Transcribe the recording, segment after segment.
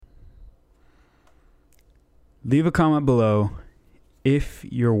Leave a comment below if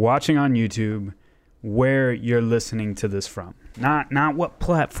you're watching on YouTube, where you're listening to this from. Not what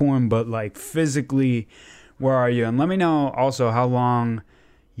platform, but like physically, where are you? And let me know also how long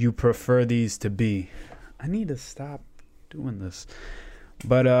you prefer these to be. I need to stop doing this.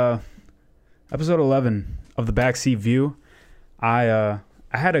 But episode 11 of the Backseat View, I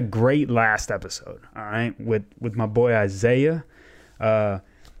had a great last episode, all right, with my boy Isaiah.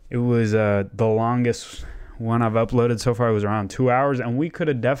 It was the longest one I've uploaded so far. It was around 2 hours, and we could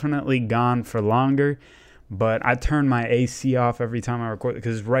have definitely gone for longer, but I turn my AC off every time I record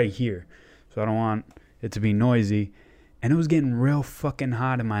because it's right here, so I don't want it to be noisy. And it was getting real fucking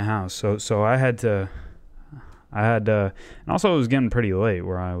hot in my house, so I had to, and also it was getting pretty late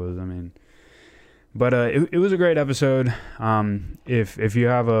where I was. But it was a great episode. If you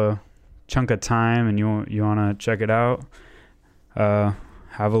have a chunk of time and you want to check it out,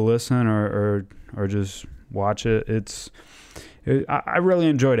 have a listen or just watch it. I really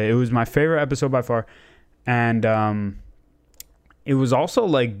enjoyed it. It was my favorite episode by far, and it was also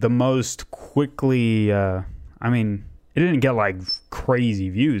like the most quickly. It didn't get like crazy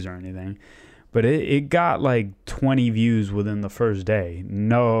views or anything, but it got like 20 views within the first day.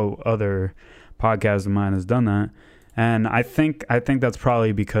 No other podcast of mine has done that, and I think that's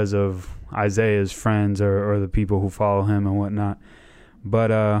probably because of Isaiah's friends or the people who follow him and whatnot.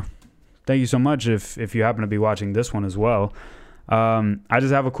 But thank you so much if you happen to be watching this one as well. I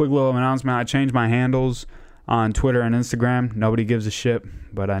just have a quick little announcement. I changed my handles on Twitter and Instagram. Nobody gives a shit,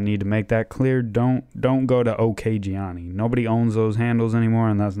 but I need to make that clear. Don't go to OK Gianni. Nobody owns those handles anymore,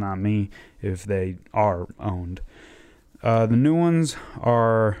 and that's not me if they are owned. The new ones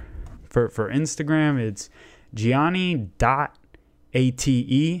are for Instagram. It's Gianni.ate,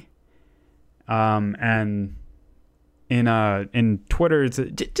 and in Twitter, it's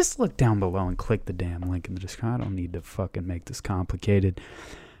just look down below and click the damn link in the description. I don't need to fucking make this complicated.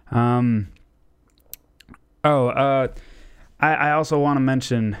 I also want to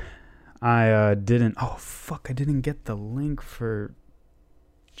mention I didn't get the link for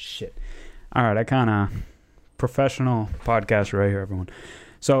shit. All right, I kind of professional podcast right here, everyone.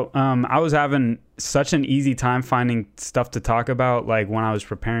 So I was having such an easy time finding stuff to talk about, like when I was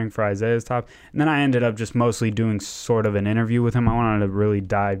preparing for Isaiah's talk. And then I ended up just mostly doing sort of an interview with him. I wanted to really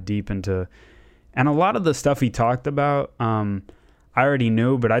dive deep into, and a lot of the stuff he talked about, I already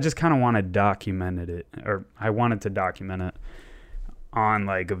knew, but I just kind of wanted I wanted to document it on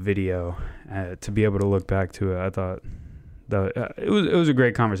like a video to be able to look back to it. I thought it was a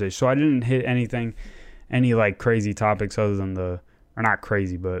great conversation. So I didn't hit any like crazy topics other than or not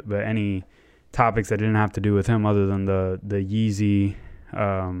crazy, but any topics that didn't have to do with him other than the Yeezy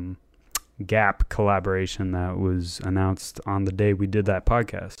Gap collaboration that was announced on the day we did that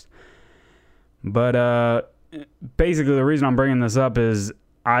podcast. But basically the reason I'm bringing this up is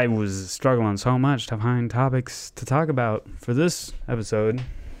I was struggling so much to find topics to talk about for this episode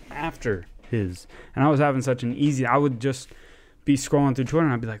after his. And I was having such an easy, I would just be scrolling through Twitter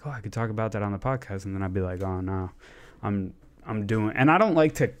and I'd be like, oh, I could talk about that on the podcast. And then I'd be like, oh no, I'm doing, and I don't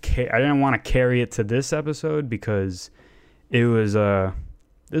like to, I didn't want to carry it to this episode because it was I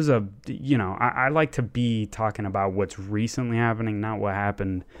like to be talking about what's recently happening, not what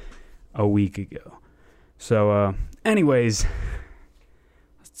happened a week ago. So, anyways,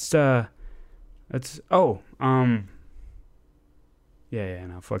 no,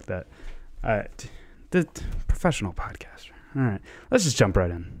 fuck that. The professional podcaster. All right, let's just jump right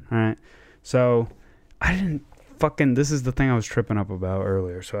in. All right. So this is the thing I was tripping up about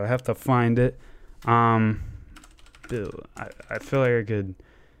earlier, so I have to find it. I feel like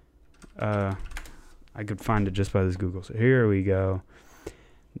I could find it just by this Google. So here we go.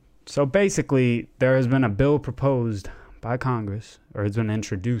 So basically, there has been a bill proposed by Congress, or has been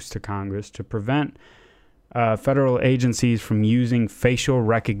introduced to Congress, to prevent federal agencies from using facial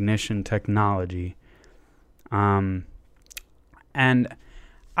recognition technology. And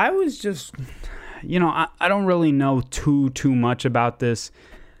I was just, I don't really know too much about this,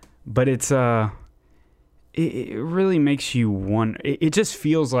 but it really makes you wonder. It just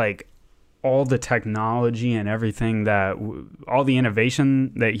feels like all the technology and everything all the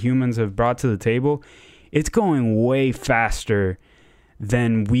innovation that humans have brought to the table, it's going way faster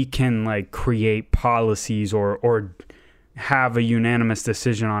than we can like create policies or have a unanimous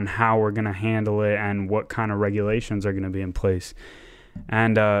decision on how we're going to handle it and what kind of regulations are going to be in place.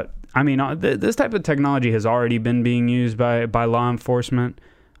 And this type of technology has already been being used by law enforcement,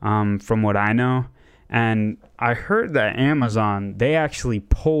 from what I know. And I heard that Amazon, they actually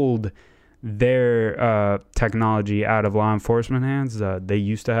pulled their technology out of law enforcement hands. They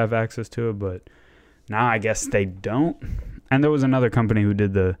used to have access to it, but Now I guess they don't. And there was another company who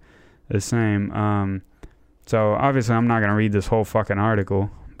did the same. So obviously I'm not going to read this whole fucking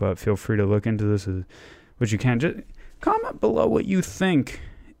article, but feel free to look into this which you can. Just comment below what you think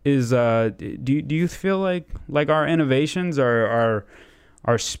is, do you feel like our innovations are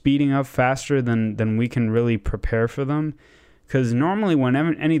speeding up faster than we can really prepare for them? Because normally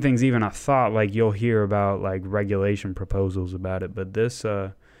whenever anything's even a thought, like you'll hear about like regulation proposals about it. But this,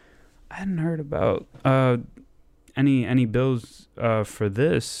 I hadn't heard about any bills for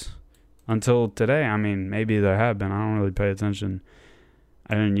this until today. I mean, maybe there have been. I don't really pay attention.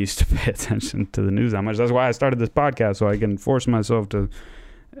 I didn't used to pay attention to the news that much. That's why I started this podcast, so I can force myself to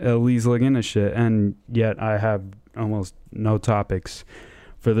at least look into shit. And yet I have almost no topics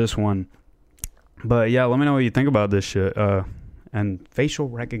for this one. But yeah, let me know what you think about this shit. And facial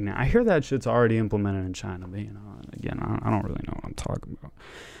recognition. I hear that shit's already implemented in China, but again, I don't really know what I'm talking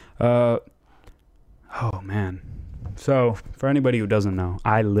about. Oh man. So for anybody who doesn't know,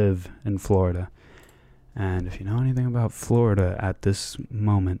 I live in Florida. And if you know anything about Florida at this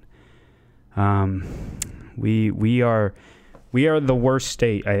moment, we are the worst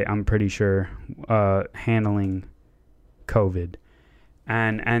state, I'm pretty sure, handling COVID.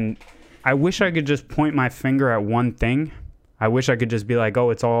 And I wish I could just point my finger at one thing. I wish I could just be like,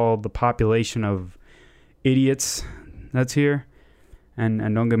 oh, it's all the population of idiots that's here. And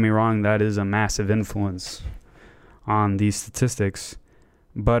don't get me wrong, that is a massive influence on these statistics.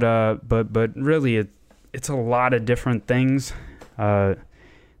 But really, it's a lot of different things.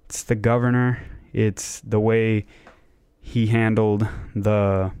 It's the governor. It's the way he handled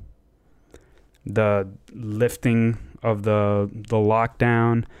the lifting of the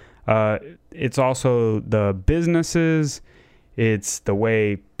lockdown. It's also the businesses. It's the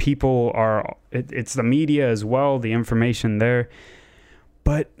way people are. It's the media as well, the information there.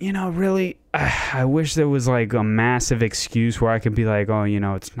 But, really, I wish there was like a massive excuse where I could be like, oh,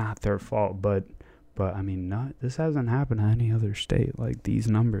 it's not their fault. But I mean, this hasn't happened to any other state. Like these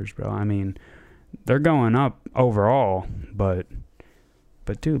numbers, bro. I mean, they're going up overall. But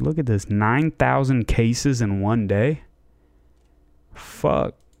dude, look at this. 9,000 cases in one day.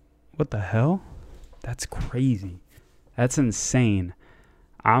 Fuck. What the hell? That's crazy. That's insane.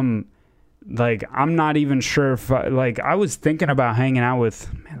 I'm not even sure if I was thinking about hanging out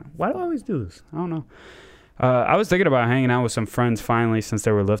with, man, why do I always do this? I don't know. I was thinking about hanging out with some friends finally, since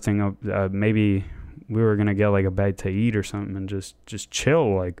they were lifting up. Maybe we were going to get like a bite to eat or something and just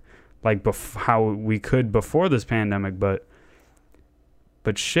chill like how we could before this pandemic. But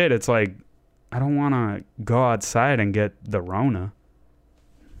shit, it's like, I don't want to go outside and get the Rona.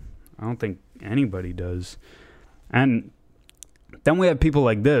 I don't think anybody does. And then we have people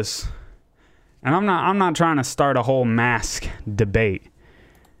like this. And I'm not trying to start a whole mask debate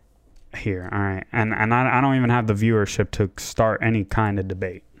here, all right? And I don't even have the viewership to start any kind of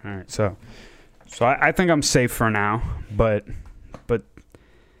debate, all right? So I think I'm safe for now, but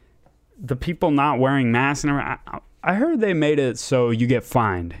the people not wearing masks, and I heard they made it so you get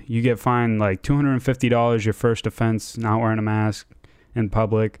fined. You get fined like $250 your first offense, not wearing a mask in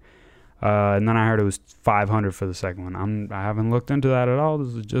public. And then I heard it was $500 for the second one. I haven't looked into that at all.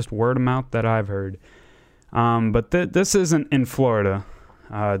 This is just word of mouth that I've heard. But this isn't in Florida.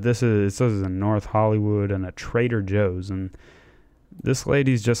 It says in North Hollywood and a Trader Joe's, and this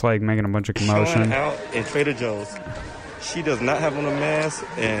lady's just like making a bunch of commotion. Showing out in Trader Joe's. She does not have on a mask,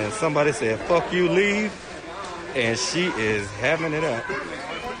 and somebody said, "Fuck you, leave," and she is having it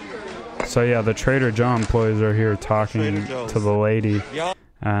out. So yeah, the Trader Joe employees are here talking to the lady.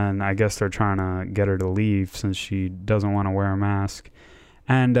 And I guess they're trying to get her to leave since she doesn't want to wear a mask.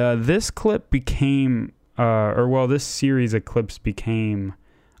 And this clip became, this series of clips became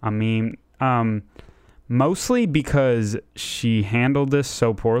a meme. Mostly because she handled this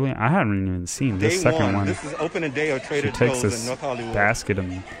so poorly. I haven't even seen this second one. This is opening day of Trader She takes Joe's this in North Hollywood. basket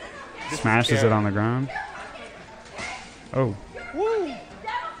and smashes it on the ground. Oh. Woo.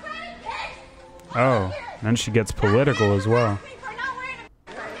 Oh. Then she gets political as well.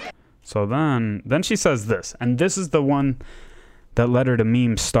 So then she says this, and this is the one that led her to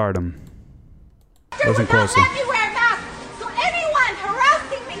meme stardom. Listen closely.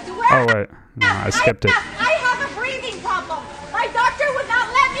 Oh wait, no, I skipped it. I have a breathing problem. My doctor would not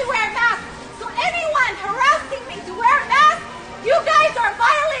let me wear a mask. So anyone harassing me to wear a mask, you guys are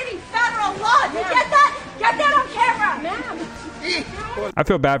violating federal law. You get that? Get that on camera, ma'am. I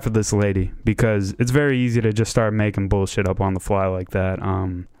feel bad for this lady because it's very easy to just start making bullshit up on the fly like that.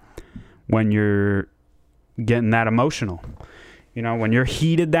 When you're getting that emotional, when you're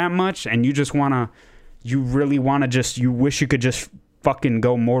heated that much and you wish you could just fucking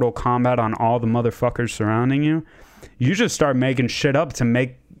go Mortal Kombat on all the motherfuckers surrounding you. You just start making shit up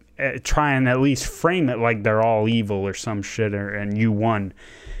to try and at least frame it like they're all evil or some shit, and you won.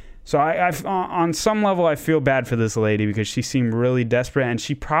 So I on some level, I feel bad for this lady because she seemed really desperate, and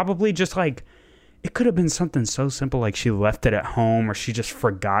she probably just like, it could have been something so simple like she left it at home, or she just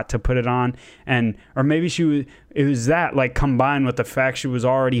forgot to put it on, or maybe it was that, like, combined with the fact she was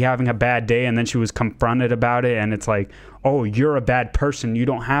already having a bad day, and then she was confronted about it, and it's like, oh, you're a bad person, you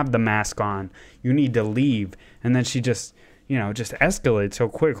don't have the mask on, you need to leave, and then she just escalates so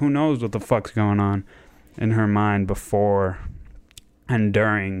quick. Who knows what the fuck's going on in her mind before and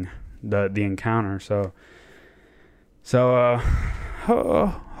during the encounter. So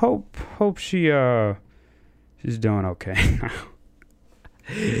hope she's doing okay now.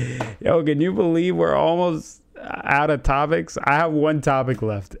 Yo, can you believe we're almost out of topics? I have one topic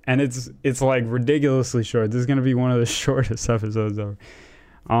left, and it's like ridiculously short. This is gonna be one of the shortest episodes ever.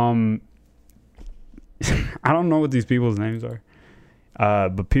 I don't know what these people's names are,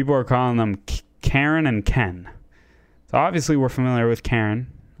 but people are calling them Karen and Ken. So obviously we're familiar with Karen,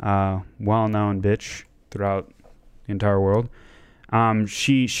 well-known bitch throughout the entire world.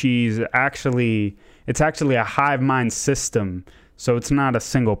 She's actually, it's actually a hive mind system, so it's not a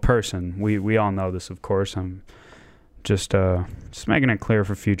single person. We all know this, of course. I'm just making it clear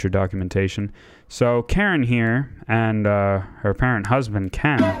for future documentation. So Karen here and her apparent husband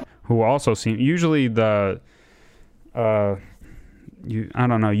Ken, who also seem usually I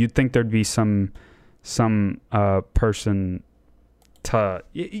don't know. You'd think there'd be some person to,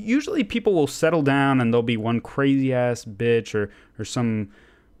 usually people will settle down and there'll be one crazy ass bitch or some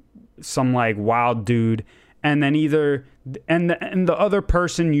like wild dude, and then and the other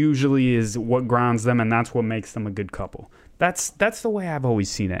person usually is what grounds them, and that's what makes them a good couple. That's the way I've always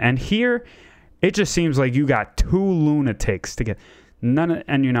seen it. And here it just seems like you got two lunatics to get and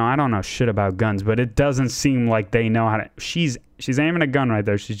I don't know shit about guns, but it doesn't seem like they know how to. She's aiming a gun right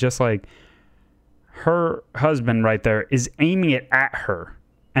there. She's just like, her husband right there is aiming it at her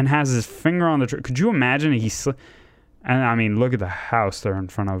and has his finger on the trigger. Could you imagine? And I mean, look at the house they're in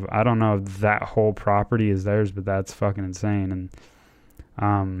front of. I don't know if that whole property is theirs, but that's fucking insane.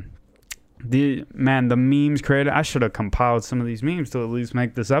 And the memes created. I should have compiled some of these memes to at least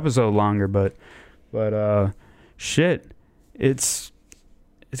make this episode longer. But shit, it's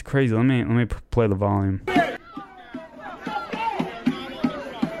crazy. Let me play the volume.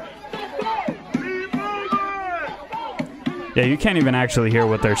 Yeah, you can't even actually hear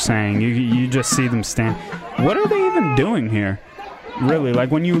what they're saying. You just see them stand. What are they even doing here? Really,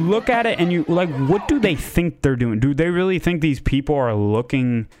 like, when you look at it and you, like, what do they think they're doing? Do they really think these people are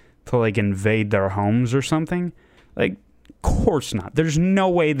looking to, like, invade their homes or something? Like, of course not. There's no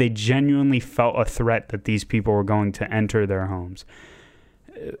way they genuinely felt a threat that these people were going to enter their homes.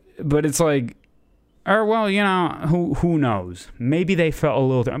 But it's like, or, well, who knows? Maybe they felt a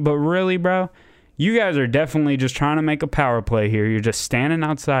little, but really, bro? You guys are definitely just trying to make a power play here. You're just standing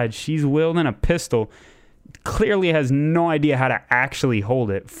outside. She's wielding a pistol. Clearly has no idea how to actually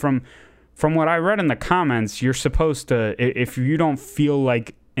hold it. From what I read in the comments, you're supposed to, if you don't feel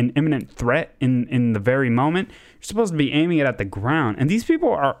like an imminent threat in the very moment, you're supposed to be aiming it at the ground. And these people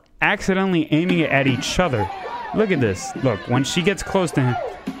are accidentally aiming it at each other. Look at this. Look, when she gets close to him,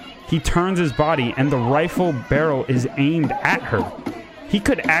 he turns his body and the rifle barrel is aimed at her. He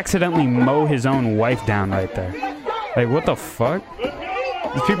could accidentally mow his own wife down right there. Like, what the fuck?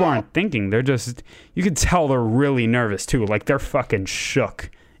 These people aren't thinking. They're just, you can tell they're really nervous too. Like, they're fucking shook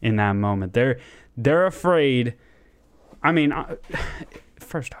in that moment. They're afraid. I mean,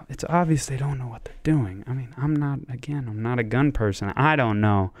 first off, it's obvious they don't know what they're doing. I mean, I'm not a gun person. I don't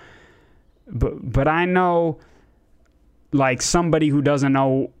know. But I know, like, somebody who doesn't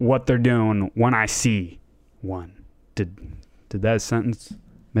know what they're doing when I see one. Did that sentence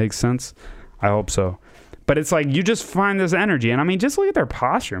make sense? I hope so. But it's like, you just find this energy. And I mean, just look at their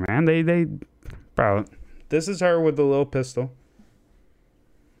posture, man. They bro, this is her with the little pistol.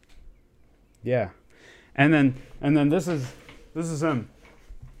 Yeah. And then this is him.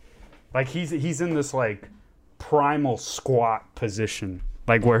 Like, he's in this, like, primal squat position.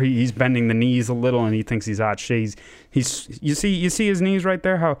 Like, where he's bending the knees a little and he thinks he's hot shit. You see his knees right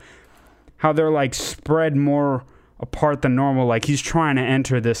there? How they're, like, spread more apart than normal. Like, he's trying to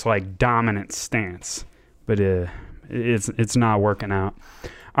enter this, like, dominant stance, but it's not working out.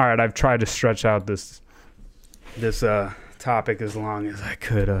 All right, I've tried to stretch out this topic as long as I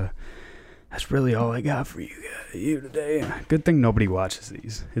could. That's really all I got for you today. Good thing nobody watches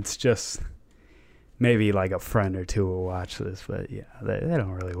these. It's just maybe like a friend or two will watch this, but yeah, they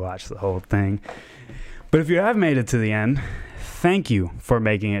don't really watch the whole thing. But if you have made it to the end, thank you for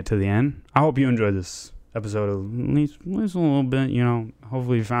making it to the end. I hope you enjoyed this episode at least a little bit. You know,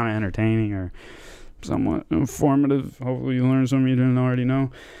 hopefully you found it entertaining or somewhat informative. Hopefully you learned something you didn't already know.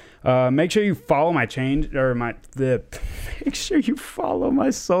 Make sure you follow make sure you follow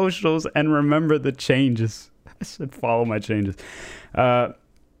my socials and remember the changes. I said follow my changes.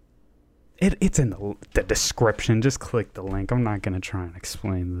 It's in the description. Just click the link. I'm not going to try and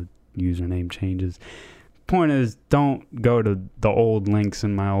explain the username changes. Point is, don't go to the old links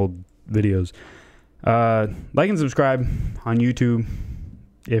in my old videos. Like and subscribe on YouTube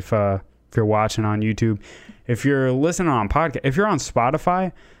if you're watching on YouTube. If you're listening on podcast, if you're on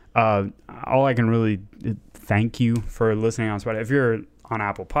Spotify, all I can really thank you for listening on Spotify. If you're on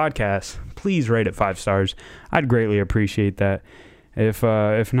Apple Podcasts, please rate it 5 stars. I'd greatly appreciate that. If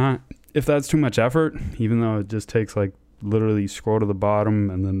not, if that's too much effort, even though it just takes like literally scroll to the bottom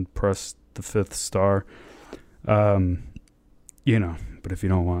and then press the 5th star, you know. But if you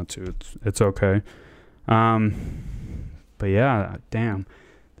don't want to, it's okay. But yeah, damn,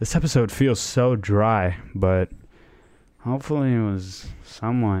 this episode feels so dry, but hopefully it was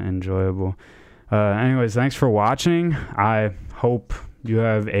somewhat enjoyable. Anyways, thanks for watching. I hope you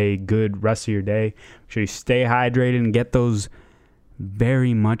have a good rest of your day. Make sure you stay hydrated and get those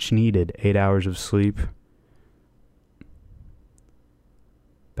very much needed 8 hours of sleep.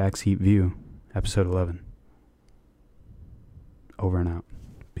 Backseat View, episode 11. Over and out.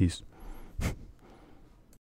 Peace.